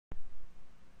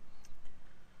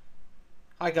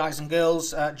Hi guys and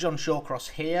girls, John Shawcross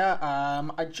here.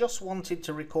 I just wanted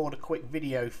to record a quick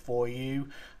video for you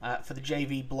for the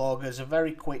JV blog as a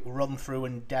very quick run through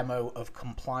and demo of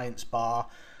Compliance Bar.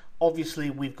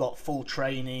 Obviously we've got full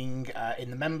training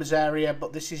in the members area,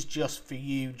 but this is just for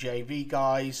you JV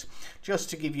guys,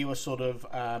 just to give you a sort of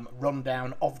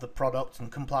rundown of the product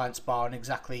and Compliance Bar and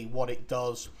exactly what it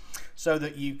does, so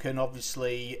that you can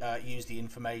obviously use the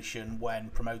information when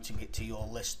promoting it to your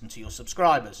list and to your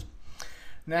subscribers.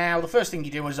 Now, the first thing you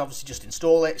do is obviously just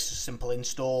install it. It's a simple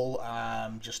install.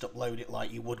 Just upload it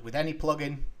like you would with any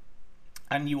plugin,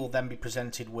 and you will then be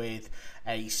presented with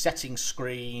a settings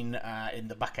screen in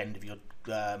the back end of your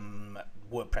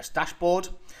WordPress dashboard.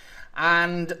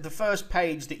 And the first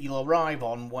page that you'll arrive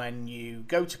on when you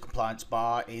go to Compliance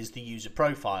Bar is the user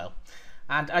profile.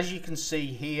 And as you can see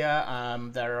here,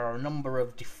 there are a number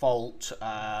of default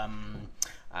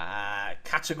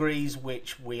categories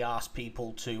which we ask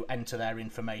people to enter their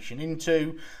information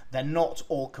into. They're not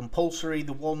all compulsory.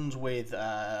 The ones with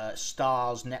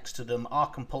stars next to them are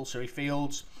compulsory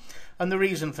fields, and the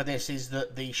reason for this is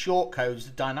that the shortcodes,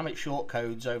 the dynamic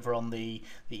shortcodes over on that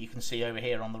you can see over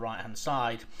here on the right hand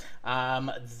side,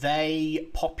 they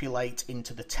populate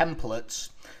into the templates,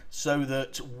 so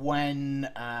that when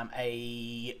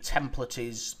a template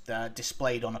is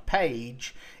displayed on a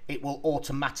page, it will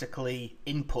automatically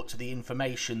input the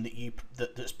information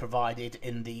that's provided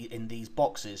in these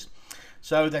boxes.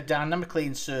 So they're dynamically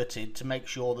inserted to make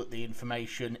sure that the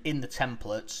information in the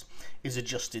templates is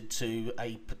adjusted to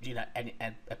a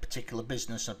particular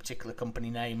business, a particular company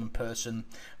name and person,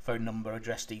 phone number,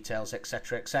 address details,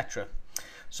 etc., etc.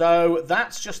 So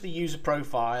that's just the user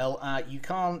profile. You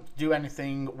can't do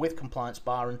anything with Compliance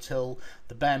Bar until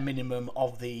the bare minimum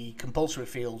of the compulsory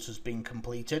fields has been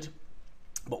completed.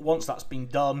 But once that's been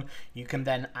done, you can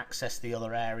then access the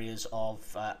other areas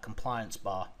of Compliance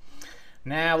Bar.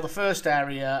 Now, the first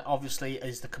area obviously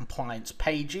is the compliance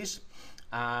pages.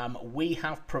 We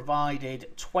have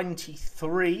provided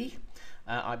 22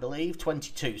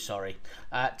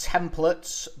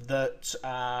 templates that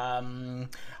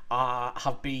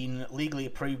have been legally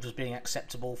approved as being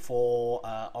acceptable for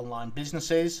online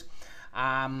businesses.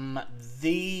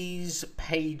 These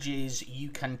pages you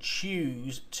can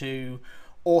choose to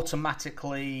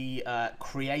automatically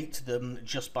create them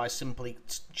just by simply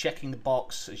checking the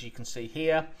box, as you can see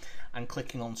here, and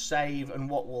clicking on save. And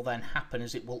what will then happen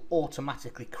is it will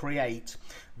automatically create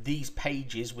these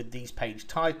pages with these page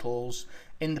titles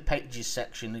in the pages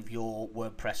section of your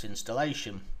WordPress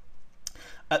installation.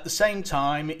 At the same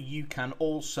time, you can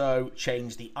also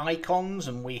change the icons,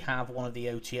 and we have one of the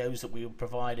OTOs that we are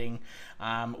providing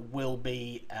will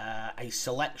be a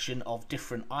selection of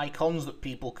different icons that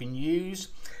people can use,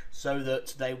 so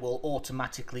that they will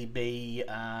automatically be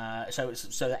so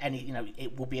that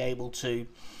it will be able to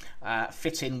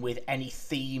fit in with any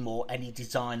theme or any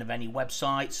design of any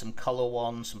website, some color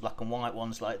ones, some black and white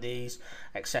ones like these,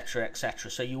 etc., etc.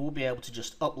 So you will be able to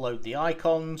just upload the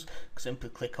icons, simply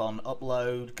click on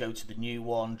upload, go to the new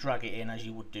one, drag it in as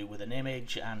you would do with an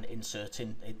image, and insert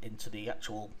into the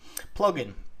actual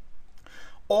plugin.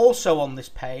 Also on this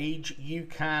page, you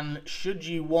can, should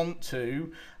you want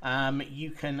to,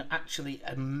 you can actually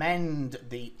amend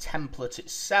the template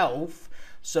itself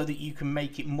so that you can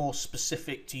make it more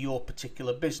specific to your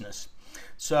particular business.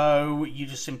 So you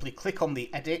just simply click on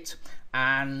the edit,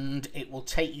 and it will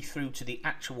take you through to the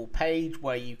actual page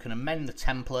where you can amend the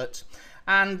template.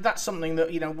 And that's something that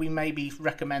we maybe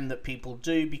recommend that people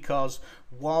do, because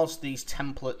whilst these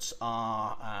templates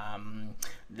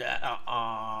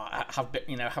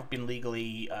have been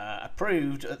legally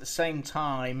approved, at the same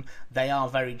time they are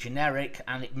very generic,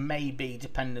 and it may be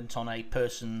dependent on a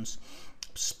person's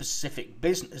specific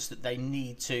business that they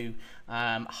need to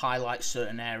highlight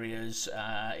certain areas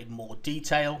in more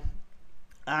detail,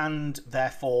 and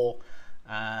therefore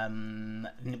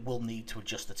will need to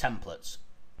adjust the templates.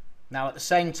 Now, at the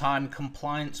same time,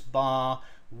 Compliance Bar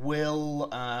will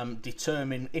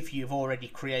determine if you've already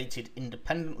created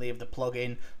independently of the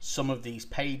plugin some of these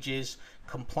pages.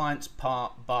 Compliance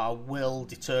Bar will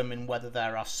determine whether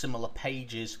there are similar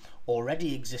pages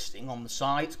already existing on the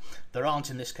site. There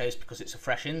aren't in this case because it's a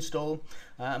fresh install,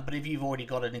 but if you've already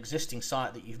got an existing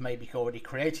site that you've maybe already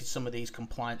created some of these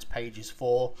compliance pages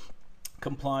for,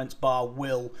 Compliance Bar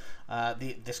will,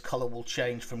 this color will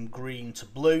change from green to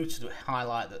blue to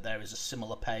highlight that there is a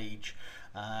similar page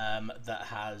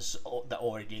that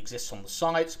already exists on the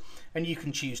site, and you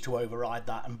can choose to override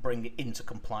that and bring it into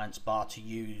Compliance Bar to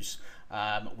use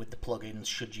with the plugins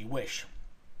should you wish.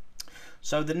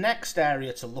 So the next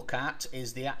area to look at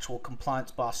is the actual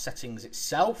Compliance Bar settings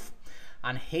itself,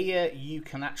 and here you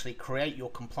can actually create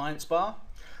your Compliance Bar.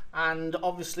 And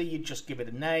obviously you just give it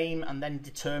a name and then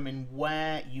determine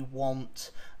where you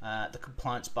want the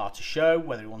compliance bar to show,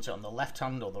 whether you want it on the left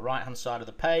hand or the right hand side of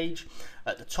the page,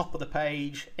 at the top of the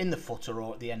page, in the footer,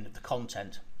 or at the end of the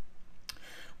content.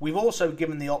 We've also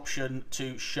given the option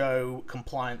to show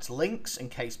compliance links in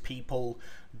case people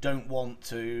don't want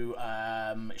to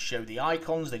show the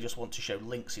icons, they just want to show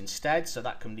links instead, so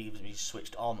that can either be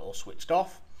switched on or switched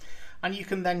off. And you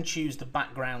can then choose the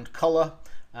background color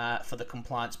for the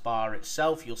compliance bar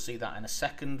itself. You'll see that in a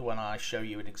second when I show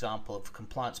you an example of the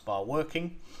compliance bar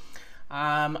working.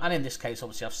 And in this case,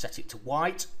 obviously I've set it to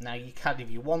white. Now you can,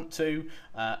 if you want to,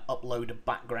 upload a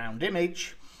background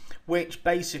image, which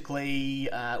basically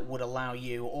would allow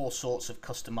you all sorts of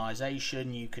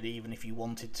customization. You could even, if you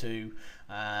wanted to,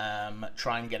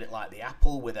 try and get it like the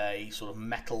Apple with a sort of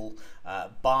metal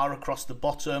bar across the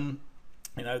bottom.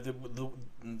 You know,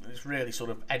 it's really sort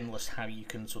of endless how you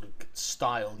can sort of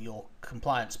style your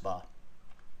compliance bar.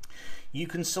 You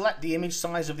can select the image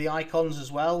size of the icons as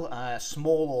well,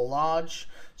 small or large.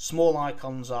 Small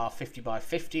icons are 50 by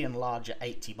 50 and larger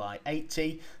 80 by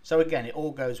 80. So again, it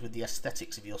all goes with the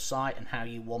aesthetics of your site and how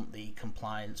you want the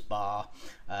compliance bar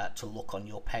to look on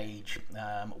your page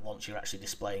once you're actually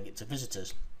displaying it to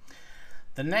visitors.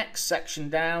 The next section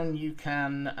down, you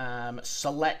can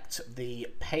select the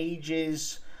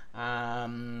pages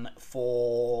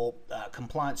for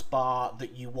compliance bar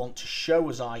that you want to show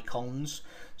as icons.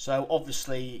 So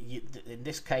obviously, in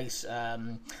this case,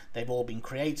 they've all been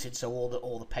created, so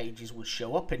all the pages would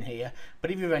show up in here.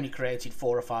 But if you've only created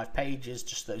 4 or 5 pages,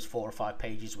 just those 4 or 5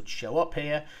 pages would show up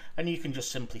here, and you can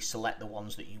just simply select the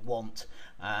ones that you want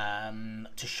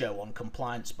to show on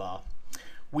compliance bar.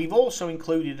 We've also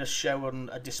included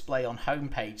a display on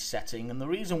homepage setting, and the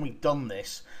reason we've done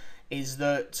this is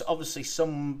that obviously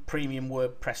some premium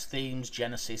WordPress themes,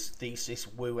 Genesis, Thesis,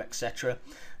 Woo, etc.,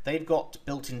 they've got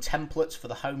built-in templates for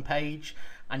the homepage,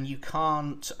 and you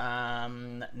can't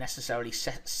necessarily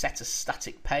set a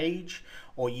static page,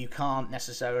 or you can't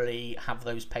necessarily have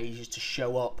those pages to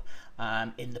show up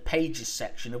in the pages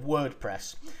section of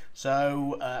WordPress.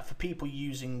 So for people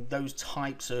using those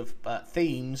types of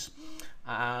themes,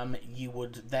 you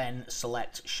would then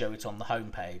select show it on the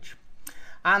home page.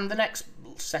 And the next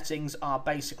settings are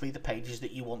basically the pages that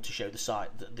you want to show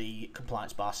the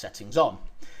compliance bar settings on.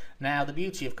 Now, the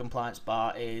beauty of compliance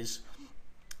bar is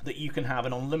that you can have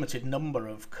an unlimited number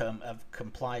of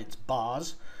compliance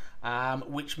bars,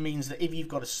 which means that if you've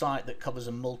got a site that covers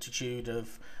a multitude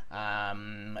of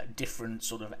different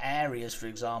sort of areas, for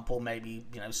example, maybe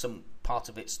some part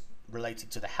of it's related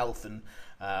to the health and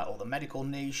or the medical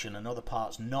niche and another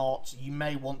part's not, you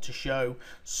may want to show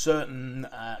certain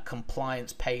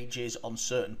compliance pages on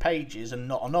certain pages and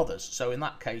not on others. So in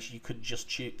that case, you could just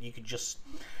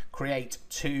create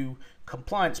 2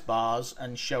 compliance bars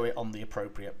and show it on the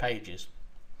appropriate pages.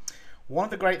 One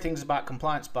of the great things about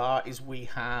compliance bar is we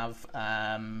have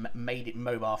made it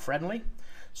mobile friendly,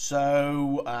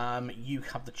 so you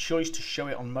have the choice to show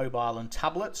it on mobile and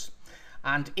tablets.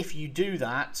 And if you do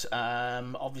that,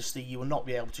 obviously you will not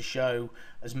be able to show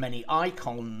as many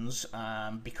icons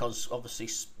because obviously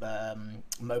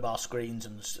mobile screens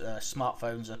and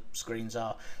smartphones screens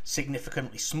are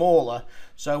significantly smaller.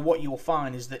 So what you'll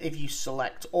find is that if you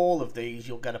select all of these,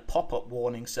 you'll get a pop-up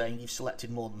warning saying you've selected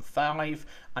more than 5,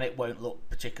 and it won't look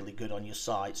particularly good on your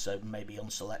site, so maybe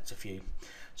unselect a few.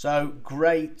 So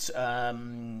great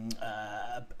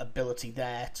ability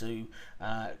there to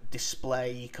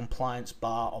display compliance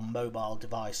bar on mobile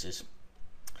devices.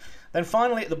 Then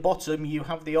finally at the bottom you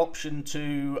have the option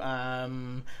to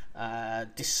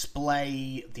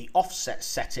display the offset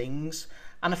settings,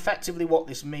 and effectively what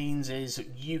this means is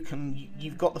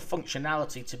you've got the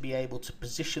functionality to be able to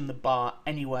position the bar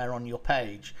anywhere on your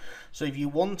page. So if you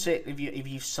want it, if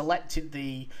you've selected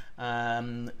the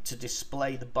to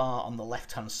display the bar on the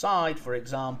left hand side, for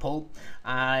example,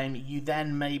 and you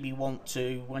then maybe want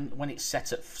to, when it's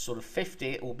set at sort of 50,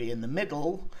 it will be in the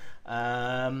middle,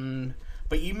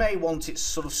 but you may want it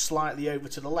sort of slightly over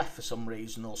to the left for some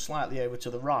reason, or slightly over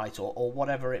to the right, or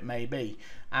whatever it may be.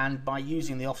 And by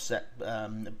using the offset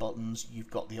buttons, you've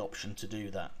got the option to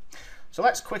do that. So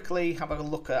let's quickly have a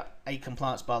look at a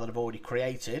compliance bar that I've already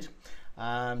created,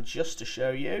 just to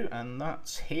show you, and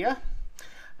that's here.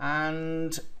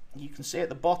 And you can see at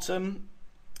the bottom,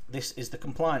 this is the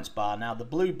compliance bar. Now the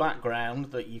blue background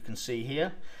that you can see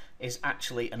here is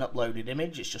actually an uploaded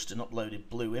image. It's just an uploaded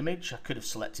blue image. I could have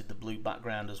selected the blue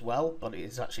background as well, but it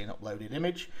is actually an uploaded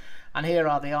image. And here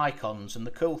are the icons, and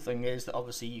the cool thing is that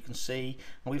obviously you can see,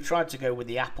 and we've tried to go with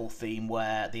the Apple theme,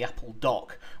 where the Apple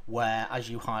dock, where as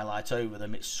you highlight over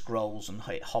them it scrolls and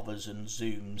it hovers and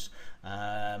zooms,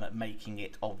 making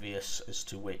it obvious as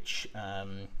to which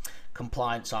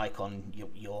compliance icon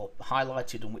you're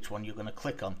highlighted and which one you're going to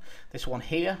click on. This one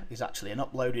here is actually an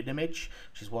uploaded image,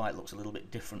 which is why it looks a little bit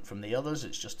different from the others.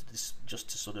 It's just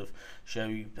to sort of show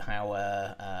you how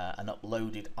an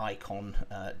uploaded icon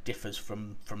differs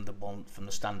from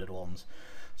the standard ones.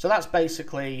 So that's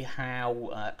basically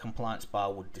how Compliance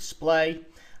Bar would display.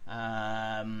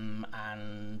 Yeah,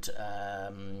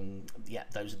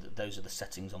 those are the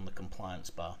settings on the Compliance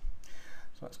Bar.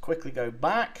 So let's quickly go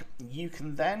back. You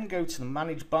can then go to the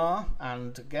Manage Bar,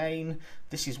 and again,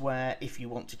 this is where if you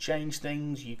want to change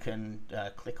things, you can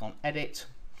click on Edit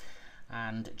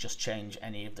and just change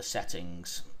any of the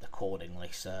settings accordingly.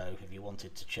 So if you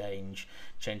wanted to change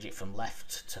it from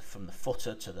left to from the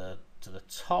footer to the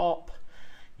top,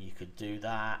 you could do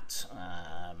that.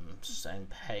 Same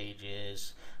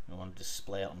pages. We want to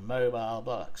display it on mobile,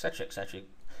 blah, etc., etc.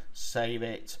 Save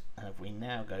it, and if we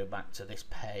now go back to this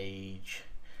page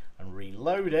and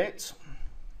reload it,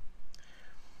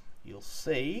 you'll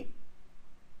see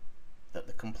that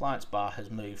the Compliance Bar has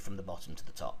moved from the bottom to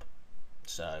the top.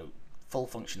 So full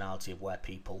functionality of where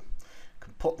people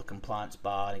can put the Compliance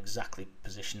Bar and exactly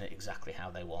position it exactly how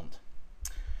they want.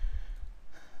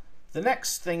 The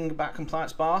next thing about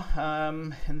Compliance Bar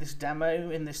in this demo,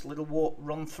 in this little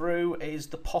run through, is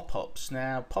the pop-ups.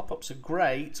 Now, pop-ups are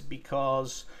great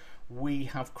because we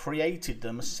have created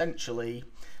them essentially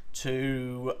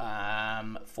to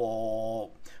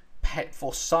for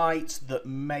sites that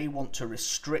may want to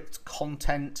restrict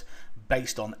content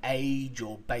based on age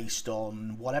or based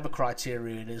on whatever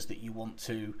criteria it is that you want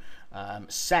to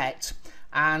set.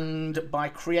 And by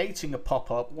creating a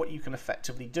pop-up, what you can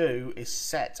effectively do is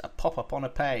set a pop-up on a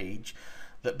page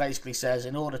that basically says,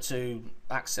 in order to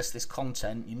access this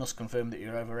content, you must confirm that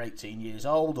you're over 18 years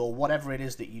old, or whatever it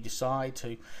is that you decide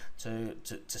to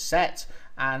set,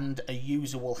 and a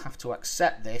user will have to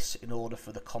accept this in order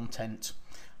for the content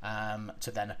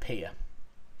to then appear.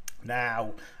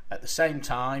 Now, at the same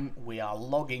time, we are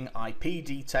logging IP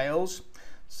details.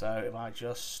 So if I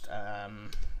just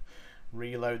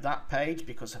reload that page,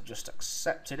 because I've just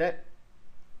accepted it,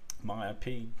 my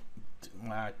IP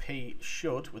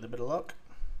should, with a bit of luck,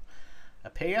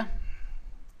 appear.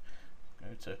 Go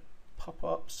to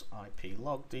pop-ups, IP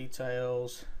log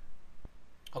details.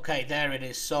 Okay, there it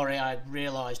is. Sorry, I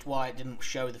realised why it didn't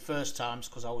show the first time. It's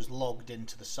because I was logged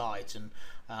into the site, and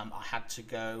I had to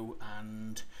go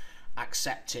and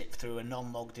accept it through a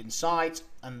non-logged in site,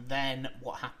 and then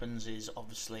what happens is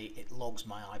obviously it logs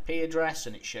my IP address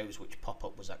and it shows which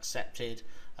pop-up was accepted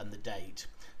and the date.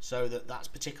 So that's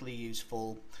particularly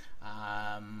useful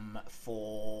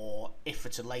for if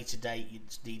at a later date you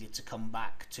needed to come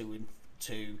back to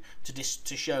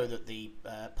show that the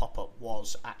pop-up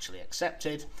was actually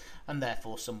accepted, and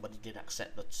therefore somebody did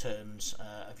accept the terms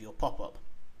of your pop-up.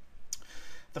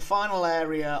 The final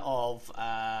area of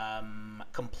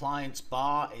Compliance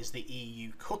Bar is the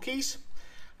EU cookies,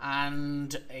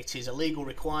 and it is a legal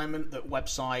requirement that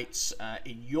websites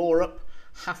in Europe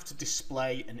have to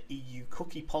display an EU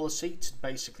cookie policy to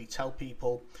basically tell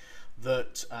people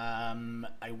that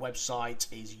a website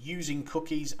is using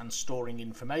cookies and storing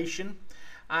information.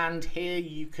 And here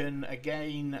you can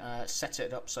again set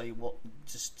it up so you want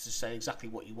to say exactly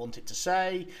what you want it to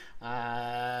say.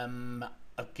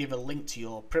 Give a link to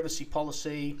your privacy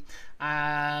policy,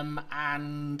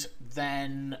 and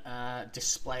then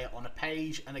display it on a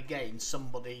page. And again,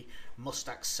 somebody must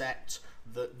accept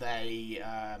that they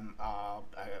are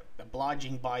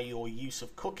obliging by your use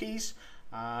of cookies,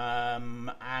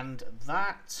 and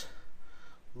that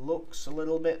looks a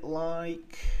little bit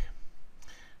like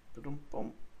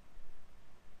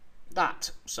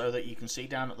that, so that you can see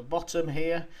down at the bottom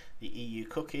here the EU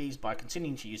cookies. By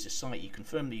continuing to use this site, you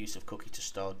confirm the use of cookie to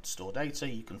store data.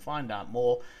 You can find out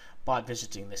more by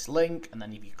visiting this link, and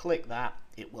then if you click that,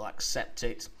 it will accept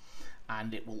it,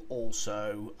 and it will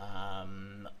also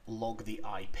log the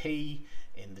IP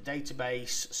in the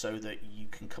database so that you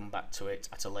can come back to it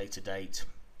at a later date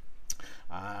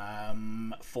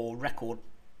for record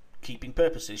keeping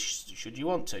purposes, should you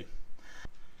want to.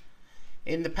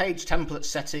 In the page template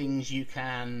settings, you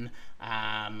can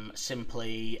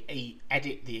simply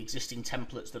edit the existing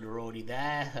templates that are already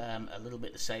there, a little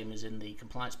bit the same as in the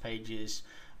compliance pages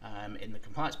in the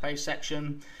compliance page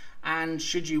section. And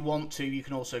should you want to, you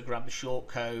can also grab the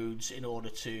shortcodes in order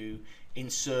to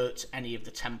insert any of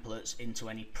the templates into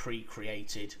any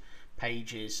pre-created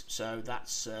pages. So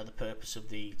that's the purpose of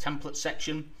the template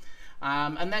section.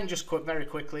 And then just very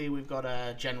quickly, we've got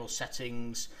a general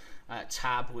settings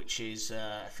tab, which is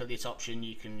affiliate option.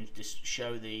 You can just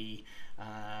show the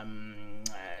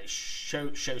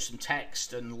show some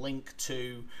text and link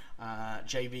to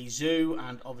JVZoo,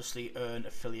 and obviously earn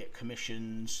affiliate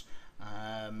commissions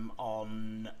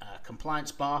on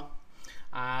Compliance Bar.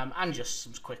 And just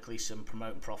some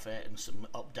promote and profit and some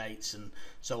updates and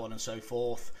so on and so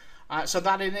forth. So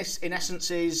that in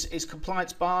essence is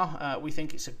Compliance Bar. We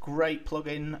think it's a great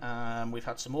plugin. We've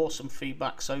had some awesome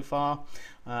feedback so far.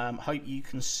 Hope you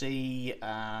can see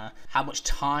how much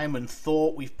time and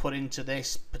thought we've put into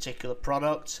this particular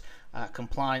product.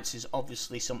 Compliance is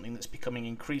obviously something that's becoming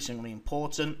increasingly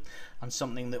important, and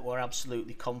something that we're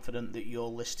absolutely confident that your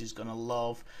list is going to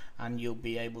love, and you'll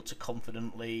be able to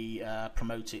confidently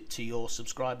promote it to your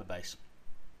subscriber base.